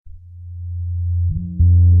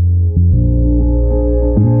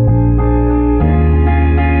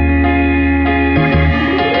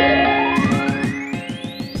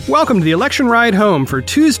Welcome to the Election Ride Home for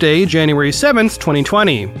Tuesday, January 7th,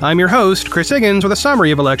 2020. I'm your host, Chris Higgins, with a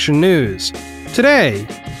summary of election news. Today,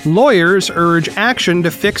 lawyers urge action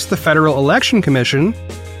to fix the Federal Election Commission.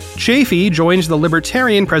 Chafee joins the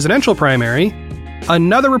Libertarian presidential primary.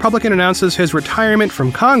 Another Republican announces his retirement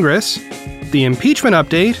from Congress. The impeachment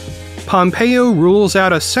update. Pompeo rules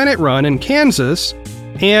out a Senate run in Kansas.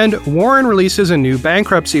 And Warren releases a new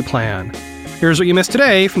bankruptcy plan. Here's what you missed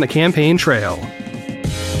today from the campaign trail.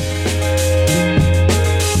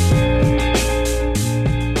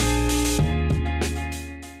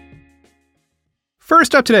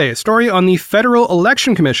 First up today, a story on the Federal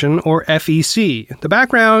Election Commission, or FEC. The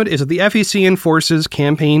background is that the FEC enforces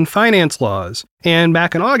campaign finance laws, and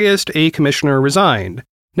back in August, a commissioner resigned.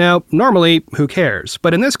 Now, normally, who cares?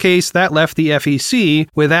 But in this case, that left the FEC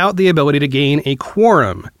without the ability to gain a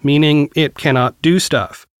quorum, meaning it cannot do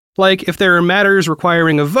stuff. Like, if there are matters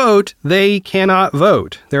requiring a vote, they cannot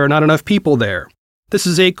vote. There are not enough people there. This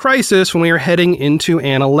is a crisis when we are heading into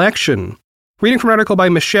an election. Reading from an article by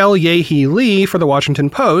Michelle Yehi Lee for The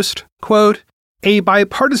Washington Post, quote, "A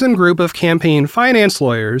bipartisan group of campaign finance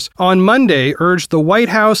lawyers on Monday urged the White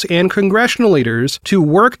House and congressional leaders to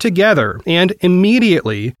work together and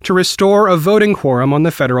immediately to restore a voting quorum on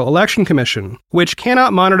the Federal Election Commission, which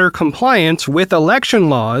cannot monitor compliance with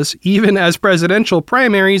election laws even as presidential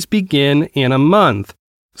primaries begin in a month."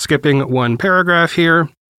 Skipping one paragraph here.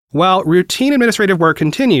 While routine administrative work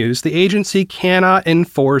continues, the agency cannot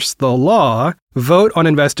enforce the law, vote on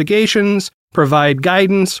investigations, provide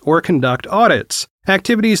guidance, or conduct audits,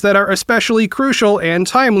 activities that are especially crucial and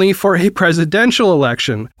timely for a presidential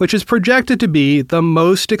election, which is projected to be the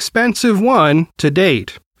most expensive one to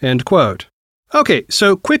date. End quote. Okay,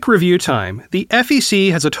 so quick review time. The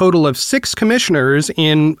FEC has a total of 6 commissioners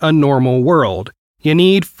in a normal world. You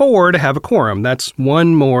need 4 to have a quorum. That's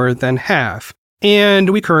one more than half. And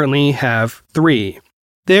we currently have 3.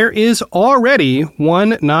 There is already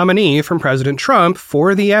one nominee from President Trump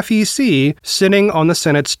for the FEC sitting on the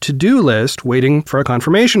Senate's to-do list waiting for a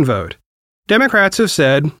confirmation vote. Democrats have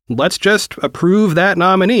said, let's just approve that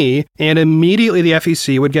nominee, and immediately the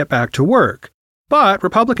FEC would get back to work. But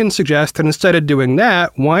Republicans suggest that instead of doing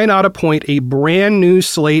that, why not appoint a brand new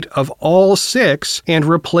slate of all 6 and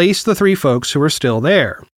replace the 3 folks who are still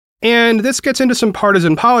there? And this gets into some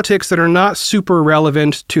partisan politics that are not super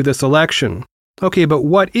relevant to this election. Okay, but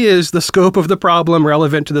what is the scope of the problem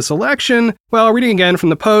relevant to this election? Well, reading again from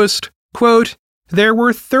the Post, quote, "There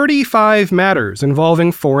were 35 matters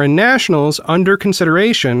involving foreign nationals under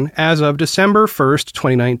consideration as of December 1st,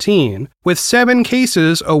 2019, with 7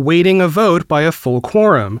 cases awaiting a vote by a full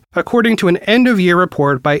quorum, according to an end-of-year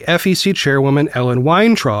report by FEC Chairwoman Ellen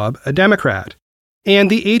Weintraub, a Democrat.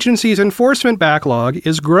 And the agency's enforcement backlog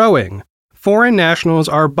is growing. Foreign nationals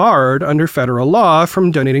are barred under federal law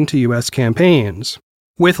from donating to U.S. campaigns.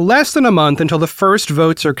 With less than a month until the first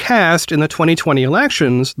votes are cast in the 2020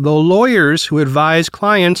 elections, the lawyers who advise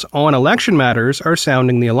clients on election matters are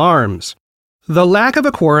sounding the alarms. The lack of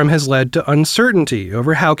a quorum has led to uncertainty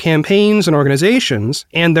over how campaigns and organizations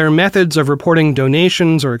and their methods of reporting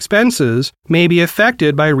donations or expenses may be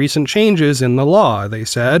affected by recent changes in the law, they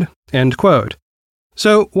said." End quote.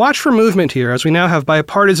 So watch for movement here as we now have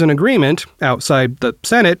bipartisan agreement, outside the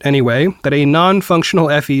Senate anyway, that a non-functional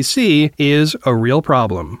FEC is a real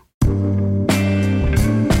problem.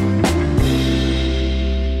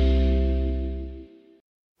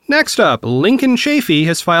 Next up, Lincoln Chafee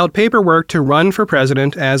has filed paperwork to run for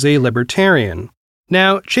president as a libertarian.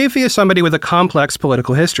 Now, Chafee is somebody with a complex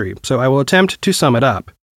political history, so I will attempt to sum it up.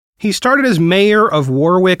 He started as mayor of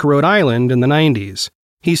Warwick, Rhode Island in the 90s.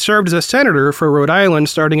 He served as a senator for Rhode Island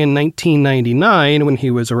starting in 1999 when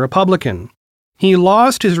he was a Republican. He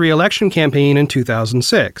lost his re-election campaign in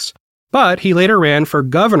 2006, but he later ran for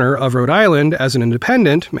governor of Rhode Island as an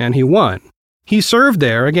independent, and he won. He served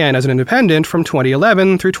there, again as an independent, from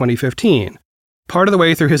 2011 through 2015. Part of the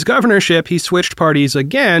way through his governorship, he switched parties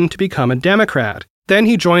again to become a Democrat. Then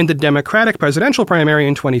he joined the Democratic presidential primary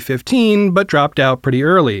in 2015, but dropped out pretty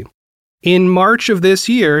early. In March of this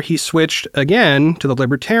year, he switched again to the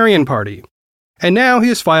Libertarian Party. And now he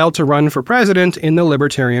has filed to run for president in the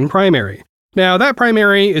Libertarian primary. Now, that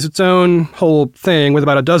primary is its own whole thing with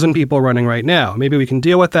about a dozen people running right now. Maybe we can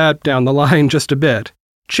deal with that down the line just a bit.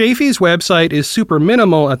 Chafee's website is super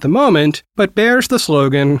minimal at the moment, but bears the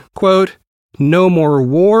slogan, quote, "No more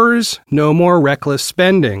wars, no more reckless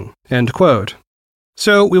spending," end quote.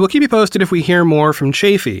 So we will keep you posted if we hear more from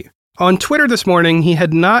Chafee. On Twitter this morning, he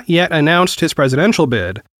had not yet announced his presidential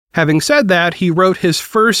bid. Having said that, he wrote his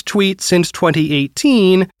first tweet since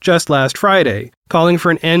 2018 just last Friday, calling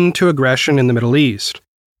for an end to aggression in the Middle East.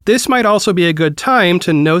 This might also be a good time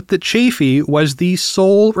to note that Chafee was the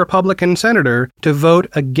sole Republican senator to vote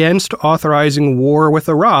against authorizing war with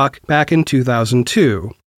Iraq back in 2002.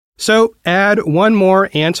 So add one more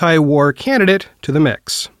anti-war candidate to the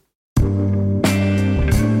mix.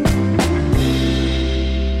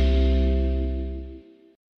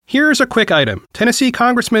 Here's a quick item. Tennessee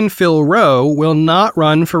Congressman Phil Rowe will not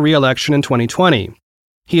run for re-election in 2020.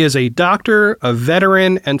 He is a doctor, a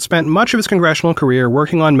veteran, and spent much of his congressional career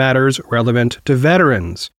working on matters relevant to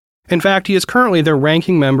veterans. In fact, he is currently the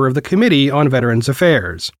ranking member of the Committee on Veterans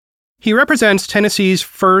Affairs. He represents Tennessee's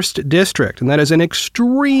 1st District, and that is an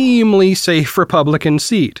extremely safe Republican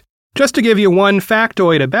seat. Just to give you one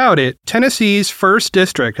factoid about it, Tennessee's 1st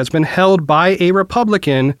District has been held by a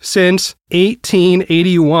Republican since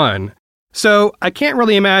 1881. So I can't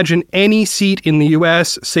really imagine any seat in the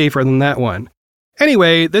U.S. safer than that one.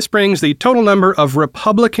 Anyway, this brings the total number of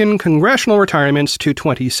Republican congressional retirements to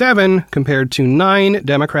 27 compared to 9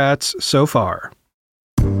 Democrats so far.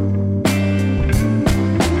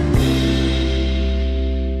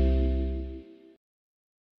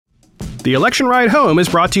 The Election Ride Home is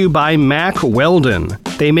brought to you by Mack Weldon.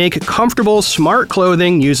 They make comfortable, smart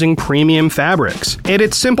clothing using premium fabrics, and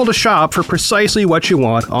it's simple to shop for precisely what you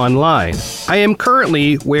want online. I am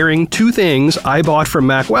currently wearing 2 things I bought from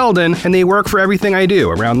Mack Weldon, and they work for everything I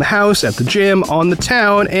do, around the house, at the gym, on the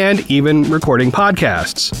town, and even recording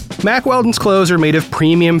podcasts. Mack Weldon's clothes are made of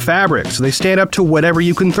premium fabrics, so they stand up to whatever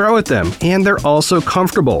you can throw at them, and they're also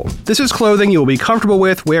comfortable. This is clothing you'll be comfortable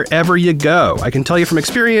with wherever you go. I can tell you from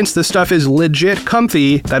experience, this stuff is legit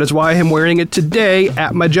comfy. That is why I'm wearing it today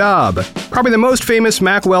at my job. Probably the most famous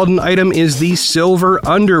Mack Weldon item is the silver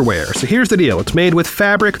underwear. So here's the deal. It's made with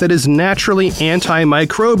fabric that is naturally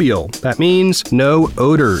antimicrobial. That means no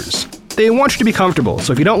odors. They want you to be comfortable,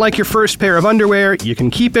 so if you don't like your first pair of underwear, you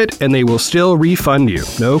can keep it and they will still refund you.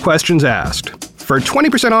 No questions asked. For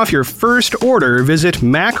 20% off your first order, visit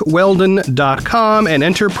MackWeldon.com and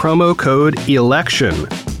enter promo code ELECTION.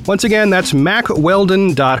 Once again, that's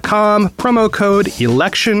MackWeldon.com, promo code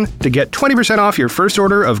ELECTION to get 20% off your first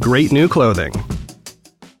order of great new clothing.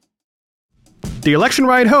 The Election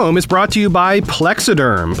Ride Home is brought to you by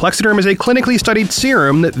Plexiderm. Plexiderm is a clinically studied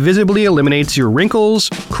serum that visibly eliminates your wrinkles,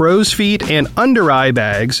 crow's feet, and under-eye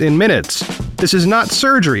bags in minutes. This is not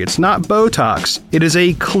surgery, it's not Botox. It is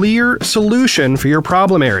a clear solution for your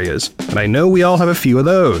problem areas, and I know we all have a few of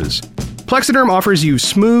those. Plexiderm offers you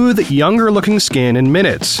smooth, younger-looking skin in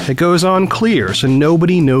minutes. It goes on clear, so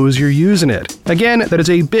nobody knows you're using it. Again, that is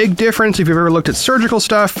a big difference if you've ever looked at surgical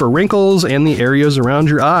stuff for wrinkles and the areas around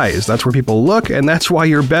your eyes. That's where people look, and that's why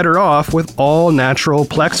you're better off with all-natural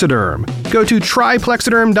Plexiderm. Go to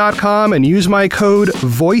tryplexiderm.com and use my code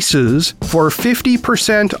VOICES for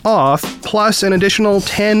 50% off plus an additional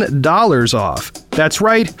 $10 off. That's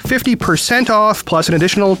right, 50% off plus an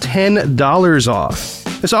additional $10 off.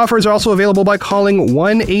 This offer is also available by calling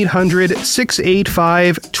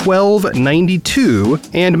 1-800-685-1292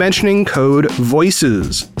 and mentioning code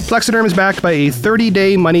VOICES. Plexiderm is backed by a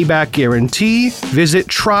 30-day money-back guarantee. Visit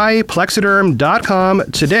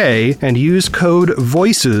tryplexiderm.com today and use code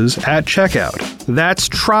VOICES at checkout. That's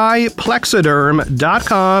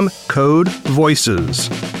tryplexiderm.com, code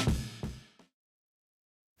VOICES.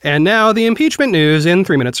 And now the impeachment news in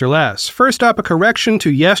 3 minutes or less. First up, a correction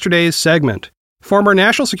to yesterday's segment. Former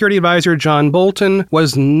National Security Advisor John Bolton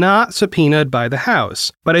was not subpoenaed by the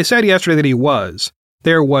House, but I said yesterday that he was.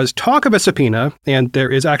 There was talk of a subpoena, and there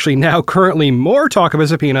is actually now currently more talk of a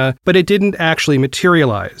subpoena, but it didn't actually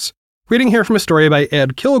materialize. Reading here from a story by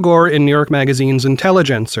Ed Kilgore in New York Magazine's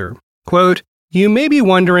Intelligencer. Quote, "You may be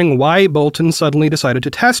wondering why Bolton suddenly decided to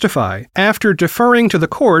testify, after deferring to the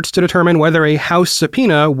courts to determine whether a House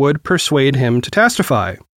subpoena would persuade him to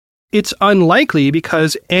testify. It's unlikely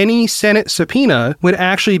because any Senate subpoena would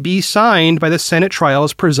actually be signed by the Senate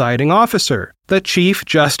trial's presiding officer, the Chief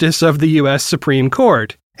Justice of the U.S. Supreme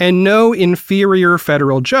Court, and no inferior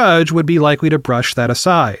federal judge would be likely to brush that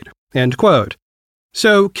aside." End quote.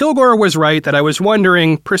 So Kilgore was right that I was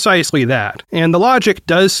wondering precisely that, and the logic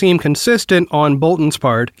does seem consistent on Bolton's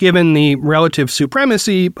part given the relative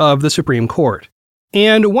supremacy of the Supreme Court.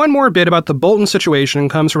 And one more bit about the Bolton situation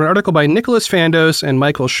comes from an article by Nicholas Fandos and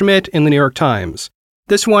Michael Schmidt in the New York Times.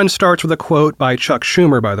 This one starts with a quote by Chuck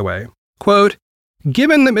Schumer, by the way. Quote,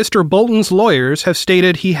 "Given that Mr. Bolton's lawyers have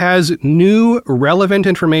stated he has new, relevant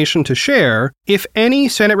information to share, if any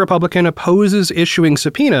Senate Republican opposes issuing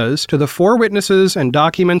subpoenas to the 4 witnesses and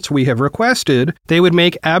documents we have requested, they would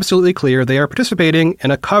make absolutely clear they are participating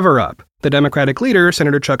in a cover-up," the Democratic leader,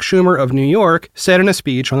 Senator Chuck Schumer of New York, said in a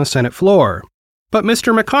speech on the Senate floor. But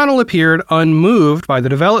Mr. McConnell appeared unmoved by the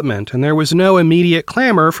development, and there was no immediate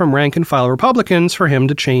clamor from rank-and-file Republicans for him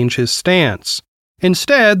to change his stance.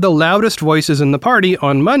 Instead, the loudest voices in the party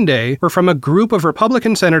on Monday were from a group of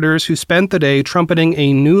Republican senators who spent the day trumpeting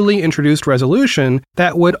a newly introduced resolution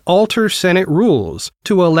that would alter Senate rules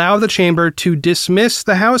to allow the chamber to dismiss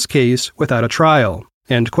the House case without a trial.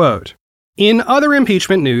 End quote. In other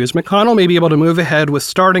impeachment news, McConnell may be able to move ahead with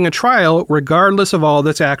starting a trial regardless of all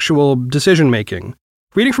this actual decision-making.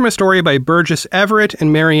 Reading from a story by Burgess Everett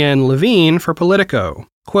and Marianne Levine for Politico.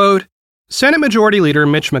 Quote, Senate Majority Leader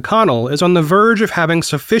Mitch McConnell is on the verge of having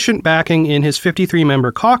sufficient backing in his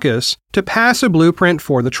 53-member caucus to pass a blueprint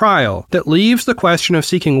for the trial that leaves the question of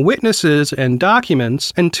seeking witnesses and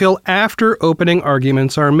documents until after opening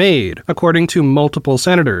arguments are made, according to multiple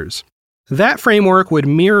senators. That framework would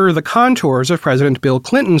mirror the contours of President Bill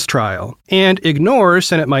Clinton's trial and ignore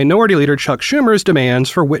Senate Minority Leader Chuck Schumer's demands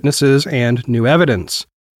for witnesses and new evidence.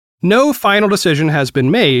 No final decision has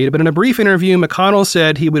been made, but in a brief interview, McConnell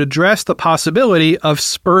said he would address the possibility of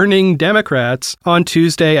spurning Democrats on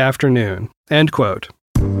Tuesday afternoon. End quote.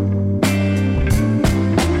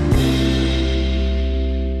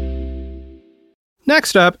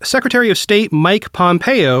 Next up, Secretary of State Mike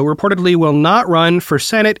Pompeo reportedly will not run for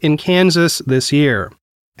Senate in Kansas this year.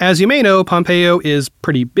 As you may know, Pompeo is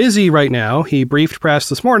pretty busy right now. He briefed press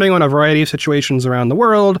this morning on a variety of situations around the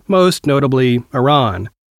world, most notably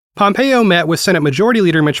Iran. Pompeo met with Senate Majority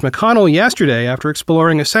Leader Mitch McConnell yesterday after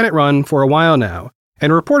exploring a Senate run for a while now,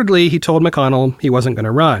 and reportedly he told McConnell he wasn't going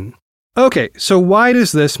to run. Okay, so why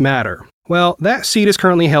does this matter? Well, that seat is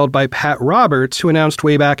currently held by Pat Roberts, who announced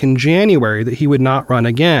way back in January that he would not run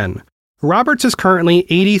again. Roberts is currently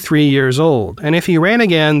 83 years old, and if he ran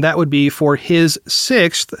again, that would be for his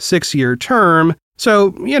sixth six-year term,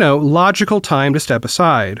 so, logical time to step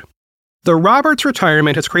aside. The Roberts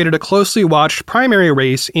retirement has created a closely watched primary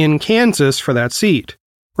race in Kansas for that seat.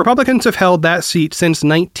 Republicans have held that seat since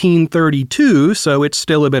 1932, so it's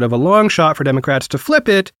still a bit of a long shot for Democrats to flip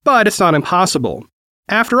it, but it's not impossible.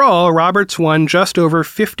 After all, Roberts won just over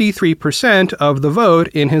 53% of the vote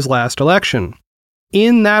in his last election.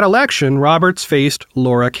 In that election, Roberts faced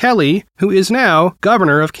Laura Kelly, who is now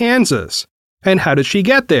governor of Kansas. And how did she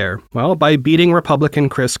get there? Well, by beating Republican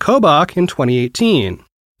Chris Kobach in 2018.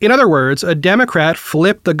 In other words, a Democrat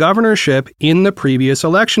flipped the governorship in the previous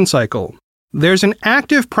election cycle. There's an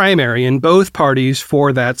active primary in both parties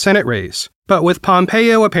for that Senate race, but with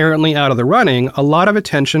Pompeo apparently out of the running, a lot of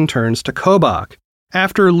attention turns to Kobach.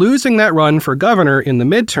 After losing that run for governor in the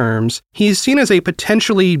midterms, he's seen as a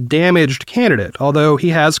potentially damaged candidate, although he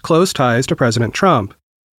has close ties to President Trump.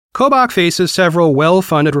 Kobach faces several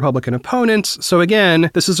well-funded Republican opponents, so again,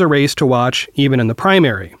 this is a race to watch even in the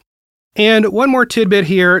primary. And one more tidbit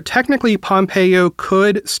here, technically Pompeo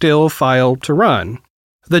could still file to run.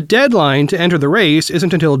 The deadline to enter the race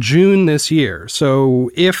isn't until June this year,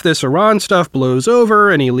 so if this Iran stuff blows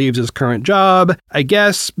over and he leaves his current job, I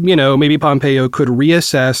guess, maybe Pompeo could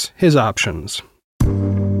reassess his options.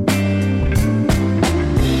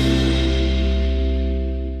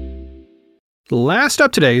 Last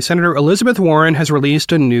up today, Senator Elizabeth Warren has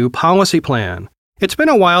released a new policy plan. It's been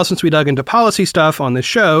a while since we dug into policy stuff on this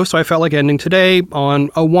show, so I felt like ending today on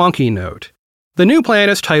a wonky note. The new plan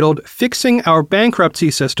is titled Fixing Our Bankruptcy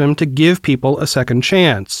System to Give People a Second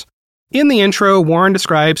Chance. In the intro, Warren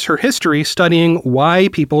describes her history studying why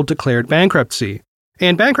people declared bankruptcy.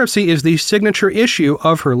 And bankruptcy is the signature issue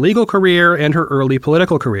of her legal career and her early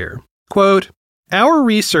political career. Quote, Our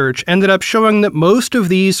research ended up showing that most of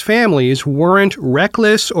these families weren't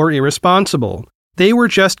reckless or irresponsible. They were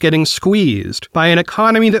just getting squeezed by an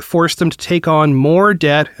economy that forced them to take on more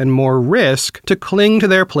debt and more risk to cling to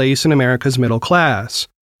their place in America's middle class.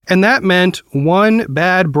 And that meant one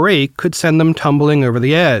bad break could send them tumbling over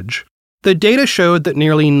the edge. The data showed that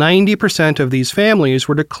nearly 90% of these families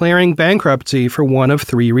were declaring bankruptcy for one of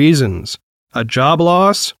three reasons: a job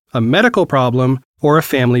loss, a medical problem, or a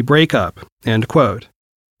family breakup. End quote.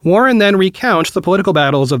 Warren then recounts the political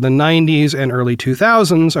battles of the 90s and early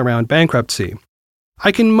 2000s around bankruptcy.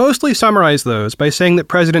 I can mostly summarize those by saying that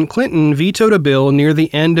President Clinton vetoed a bill near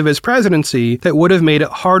the end of his presidency that would have made it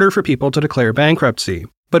harder for people to declare bankruptcy.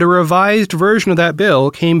 But a revised version of that bill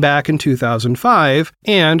came back in 2005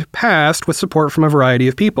 and passed with support from a variety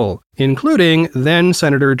of people, including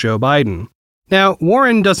then-Senator Joe Biden. Now,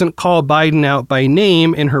 Warren doesn't call Biden out by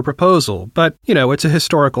name in her proposal, but, it's a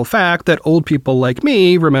historical fact that old people like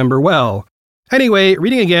me remember well. Anyway,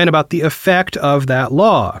 reading again about the effect of that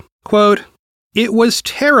law. Quote, It was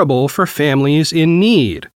terrible for families in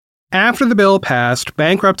need. After the bill passed,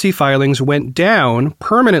 bankruptcy filings went down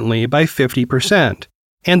permanently by 50%.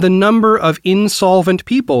 and the number of insolvent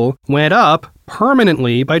people went up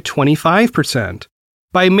permanently by 25%.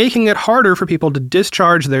 By making it harder for people to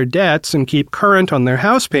discharge their debts and keep current on their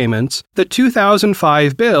house payments, the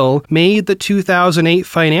 2005 bill made the 2008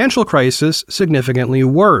 financial crisis significantly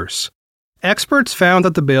worse. Experts found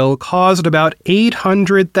that the bill caused about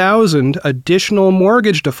 800,000 additional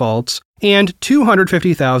mortgage defaults and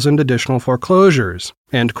 250,000 additional foreclosures.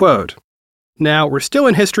 End quote. Now, we're still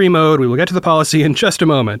in history mode. We will get to the policy in just a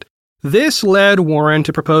moment. This led Warren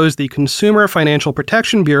to propose the Consumer Financial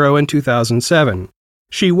Protection Bureau in 2007.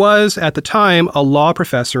 She was, at the time, a law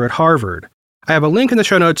professor at Harvard. I have a link in the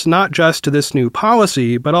show notes not just to this new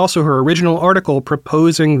policy, but also her original article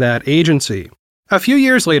proposing that agency. A few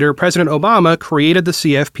years later, President Obama created the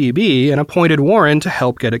CFPB and appointed Warren to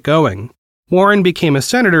help get it going. Warren became a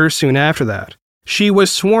senator soon after that. She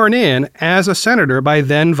was sworn in as a senator by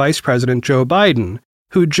then Vice President Joe Biden,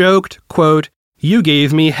 who joked, quote, "You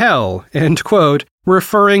gave me hell," end quote,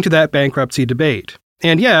 referring to that bankruptcy debate.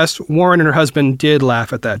 And yes, Warren and her husband did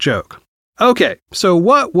laugh at that joke. Okay, so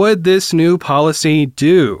what would this new policy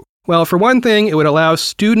do? Well, for one thing, it would allow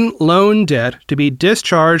student loan debt to be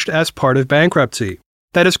discharged as part of bankruptcy.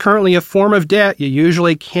 That is currently a form of debt you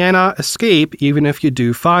usually cannot escape even if you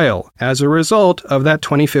do file, as a result of that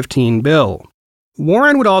 2015 bill.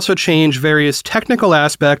 Warren would also change various technical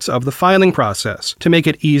aspects of the filing process to make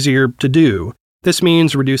it easier to do. This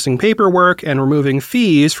means reducing paperwork and removing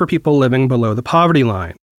fees for people living below the poverty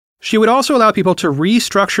line. She would also allow people to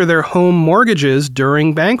restructure their home mortgages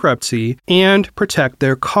during bankruptcy and protect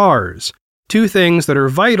their cars, two things that are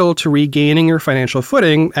vital to regaining your financial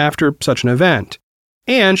footing after such an event.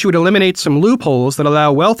 And she would eliminate some loopholes that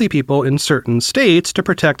allow wealthy people in certain states to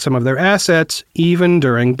protect some of their assets even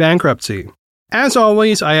during bankruptcy. As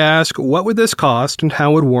always, I ask, what would this cost and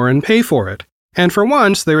how would Warren pay for it? And for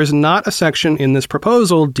once, there is not a section in this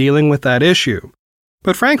proposal dealing with that issue.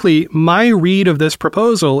 But frankly, my read of this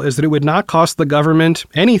proposal is that it would not cost the government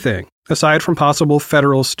anything, aside from possible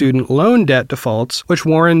federal student loan debt defaults, which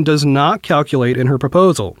Warren does not calculate in her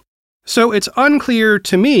proposal. So it's unclear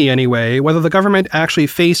to me, anyway, whether the government actually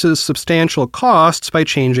faces substantial costs by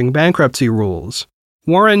changing bankruptcy rules.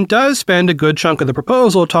 Warren does spend a good chunk of the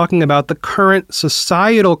proposal talking about the current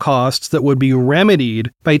societal costs that would be remedied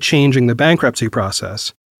by changing the bankruptcy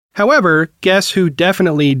process. However, guess who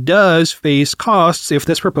definitely does face costs if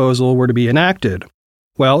this proposal were to be enacted?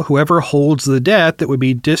 Well, whoever holds the debt that would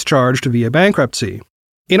be discharged via bankruptcy.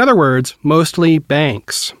 In other words, mostly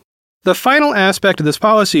banks. The final aspect of this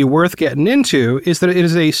policy worth getting into is that it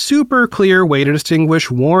is a super clear way to distinguish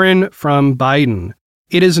Warren from Biden.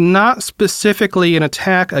 It is not specifically an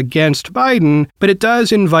attack against Biden, but it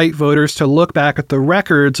does invite voters to look back at the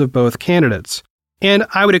records of both candidates. And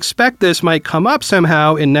I would expect this might come up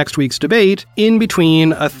somehow in next week's debate, in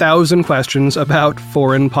between 1,000 questions about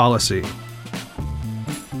foreign policy.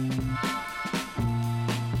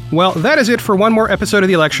 Well, that is it for one more episode of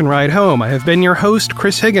The Election Ride Home. I have been your host,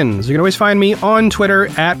 Chris Higgins. You can always find me on Twitter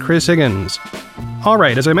at Chris Higgins.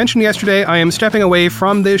 Alright, as I mentioned yesterday, I am stepping away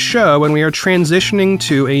from this show and we are transitioning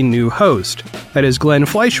to a new host. That is Glenn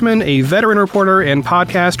Fleischman, a veteran reporter and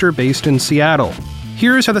podcaster based in Seattle.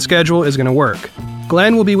 Here's how the schedule is going to work.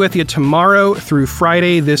 Glenn will be with you tomorrow through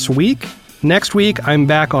Friday this week. Next week, I'm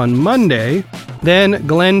back on Monday. Then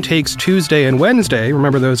Glenn takes Tuesday and Wednesday.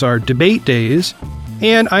 Remember, those are debate days.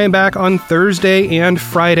 And I am back on Thursday and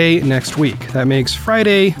Friday next week. That makes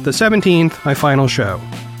Friday the 17th my final show.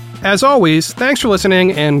 As always, thanks for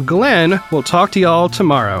listening, and Glenn will talk to y'all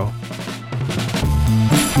tomorrow.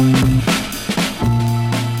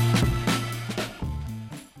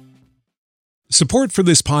 Support for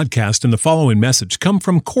this podcast and the following message come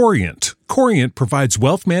from Corient. Corient provides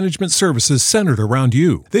wealth management services centered around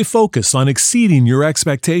you. They focus on exceeding your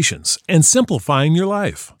expectations and simplifying your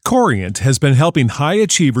life. Corient has been helping high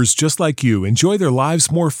achievers just like you enjoy their lives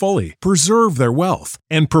more fully, preserve their wealth,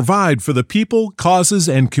 and provide for the people, causes,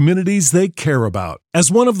 and communities they care about. As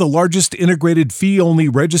one of the largest integrated fee-only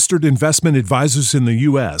registered investment advisors in the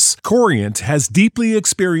U.S., Corient has deeply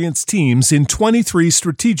experienced teams in 23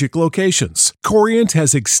 strategic locations. Corient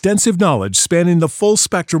has extensive knowledge spanning the full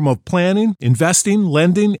spectrum of planning, investing,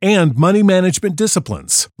 lending, and money management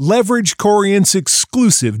disciplines. Leverage Corient's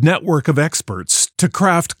exclusive network of experts to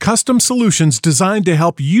craft custom solutions designed to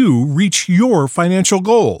help you reach your financial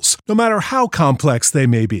goals, no matter how complex they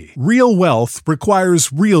may be. Real wealth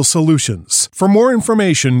requires real solutions. For more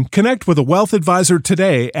information, connect with a wealth advisor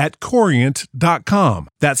today at Corient.com.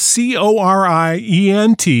 That's Corient.com.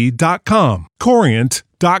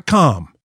 Corient.com.